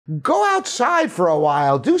Go outside for a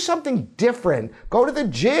while, do something different, go to the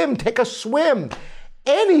gym, take a swim,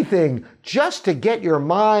 anything just to get your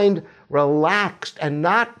mind relaxed and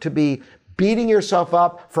not to be beating yourself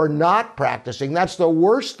up for not practicing. That's the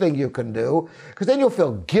worst thing you can do, because then you'll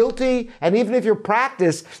feel guilty, and even if you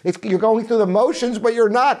practice, you're going through the motions, but you're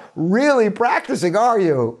not really practicing, are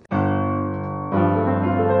you?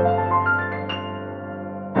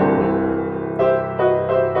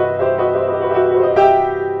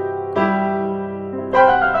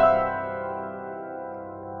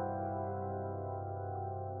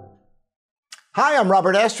 Hi, I'm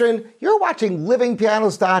Robert Estrin. You're watching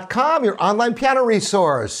livingpianos.com, your online piano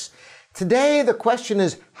resource. Today, the question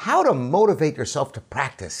is how to motivate yourself to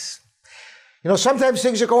practice. You know, sometimes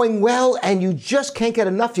things are going well and you just can't get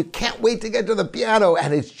enough. You can't wait to get to the piano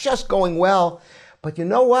and it's just going well. But you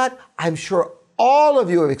know what? I'm sure all of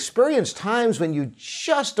you have experienced times when you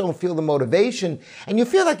just don't feel the motivation and you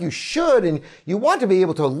feel like you should and you want to be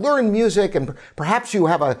able to learn music, and perhaps you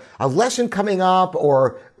have a lesson coming up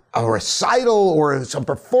or a recital or some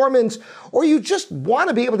performance, or you just want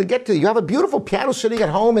to be able to get to, you have a beautiful piano sitting at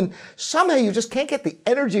home and somehow you just can't get the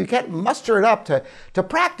energy, you can't muster it up to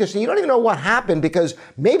practice, and you don't even know what happened because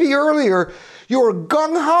maybe earlier you were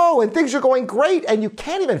gung-ho and things are going great and you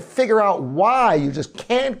can't even figure out why. You just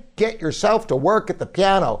can't get yourself to work at the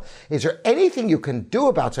piano. Is there anything you can do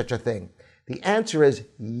about such a thing? The answer is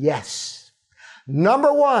yes.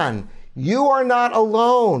 Number one, you are not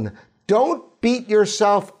alone. Don't beat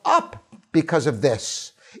yourself up because of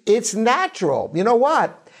this. It's natural. You know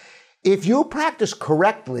what? If you practice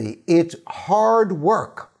correctly, it's hard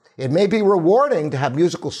work. It may be rewarding to have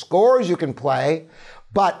musical scores you can play,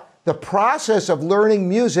 but the process of learning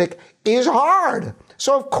music is hard.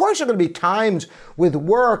 So of course there are going to be times with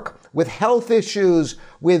work, with health issues,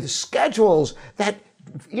 with schedules that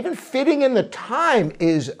even fitting in the time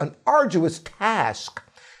is an arduous task.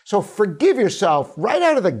 So forgive yourself right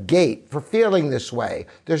out of the gate for feeling this way.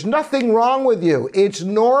 There's nothing wrong with you. It's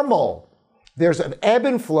normal. There's an ebb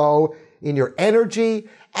and flow in your energy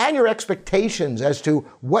and your expectations as to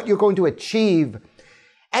what you're going to achieve.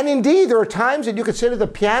 And indeed, there are times that you can sit at the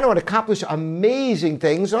piano and accomplish amazing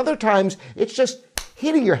things. And other times, it's just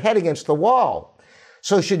hitting your head against the wall.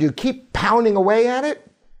 So should you keep pounding away at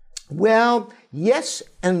it? Well, yes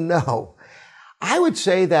and no. I would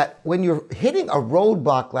say that when you're hitting a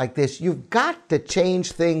roadblock like this, you've got to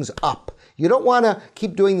change things up. You don't want to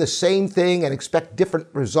keep doing the same thing and expect different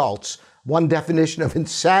results. One definition of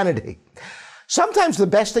insanity. Sometimes the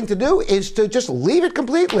best thing to do is to just leave it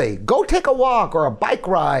completely. Go take a walk or a bike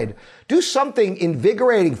ride. Do something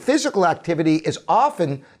invigorating. Physical activity is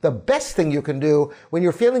often the best thing you can do when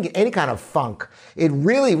you're feeling any kind of funk. It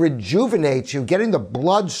really rejuvenates you, getting the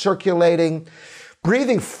blood circulating.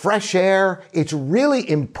 Breathing fresh air, it's really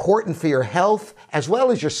important for your health as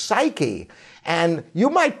well as your psyche. And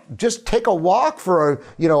you might just take a walk for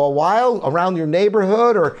a while around your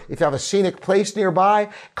neighborhood, or if you have a scenic place nearby,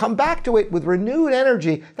 come back to it with renewed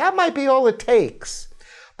energy. That might be all it takes.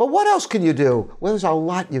 But what else can you do? Well, there's a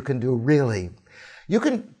lot you can do, really. You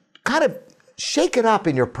can kind of shake it up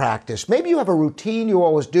in your practice. Maybe you have a routine you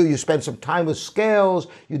always do. You spend some time with scales,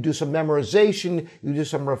 you do some memorization, you do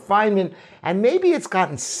some refinement, and maybe it's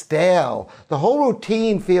gotten stale. The whole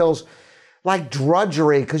routine feels like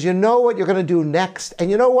drudgery because you know what you're going to do next.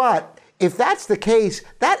 And you know what? If that's the case,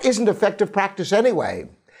 that isn't effective practice anyway.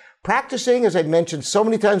 Practicing, as I've mentioned so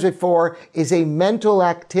many times before, is a mental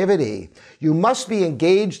activity. You must be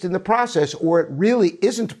engaged in the process or it really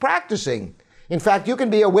isn't practicing. In fact, you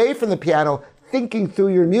can be away from the piano thinking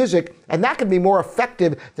through your music, and that can be more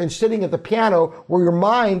effective than sitting at the piano where your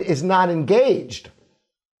mind is not engaged.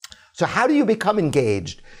 So how do you become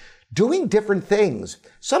engaged? Doing different things.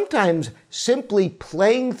 Sometimes simply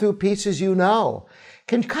playing through pieces you know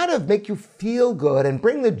can kind of make you feel good and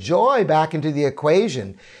bring the joy back into the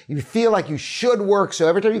equation. You feel like you should work, so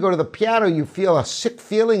every time you go to the piano, you feel a sick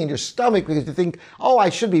feeling in your stomach because you think, oh, I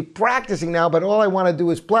should be practicing now, but all I want to do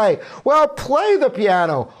is play. Well, play the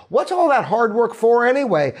piano. What's all that hard work for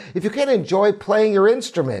anyway, if you can't enjoy playing your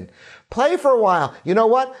instrument? Play for a while. You know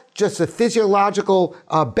what? Just the physiological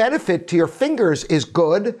benefit to your fingers is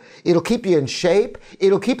good. It'll keep you in shape.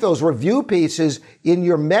 It'll keep those review pieces in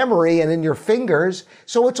your memory and in your fingers.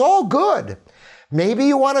 So it's all good. Maybe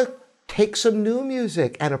you want to take some new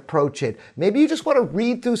music and approach it. Maybe you just want to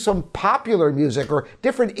read through some popular music or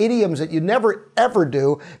different idioms that you never ever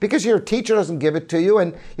do because your teacher doesn't give it to you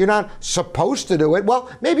and you're not supposed to do it.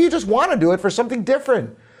 Well, maybe you just want to do it for something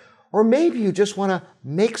different. Or maybe you just want to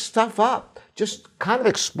make stuff up. just kind of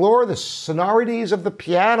explore the sonorities of the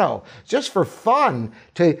piano, just for fun,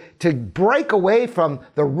 to break away from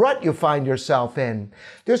the rut you find yourself in.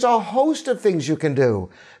 There's a host of things you can do.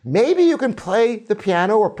 Maybe you can play the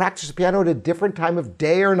piano or practice the piano at a different time of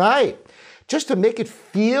day or night, just to make it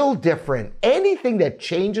feel different. Anything that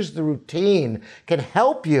changes the routine can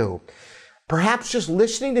help you. Perhaps just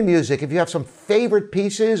listening to music. If you have some favorite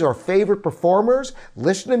pieces or favorite performers,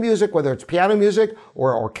 listen to music, whether it's piano music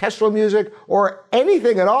or orchestral music or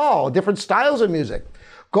anything at all, different styles of music.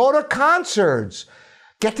 Go to concerts.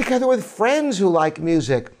 Get together with friends who like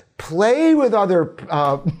music. Play with other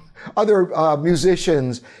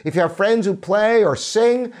musicians. If you have friends who play or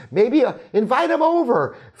sing, maybe invite them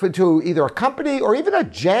over to either a company or even a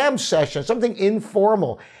jam session, something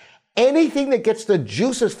informal. Anything that gets the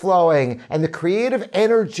juices flowing and the creative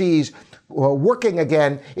energies working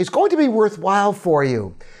again is going to be worthwhile for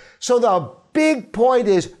you. So the big point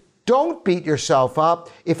is, don't beat yourself up.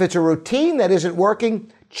 If it's a routine that isn't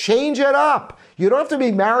working, change it up. You don't have to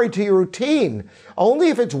be married to your routine. Only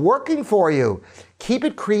if it's working for you. Keep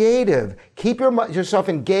it creative. Keep yourself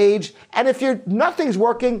engaged. And if nothing's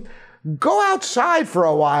working, go outside for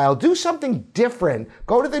a while. Do something different.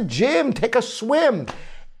 Go to the gym. Take a swim.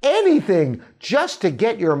 Anything just to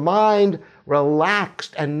get your mind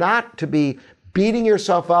relaxed and not to be beating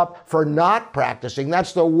yourself up for not practicing.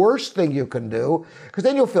 That's the worst thing you can do, because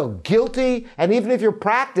then you'll feel guilty. And even if you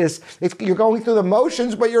practice, you're going through the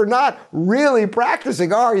motions, but you're not really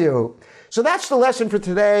practicing, are you? So that's the lesson for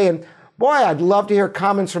today. And boy, I'd love to hear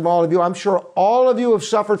comments from all of you. I'm sure all of you have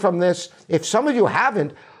suffered from this. If some of you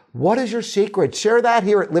haven't, what is your secret? Share that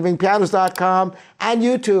here at livingpianos.com and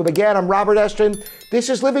YouTube. Again, I'm Robert Estrin. This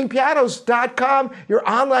is livingpianos.com, your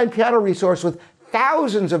online piano resource with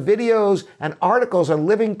thousands of videos and articles on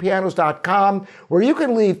livingpianos.com, where you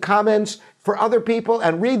can leave comments for other people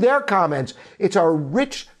and read their comments. It's a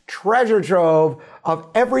rich treasure trove of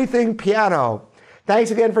everything piano.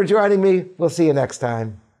 Thanks again for joining me. We'll see you next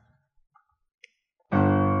time.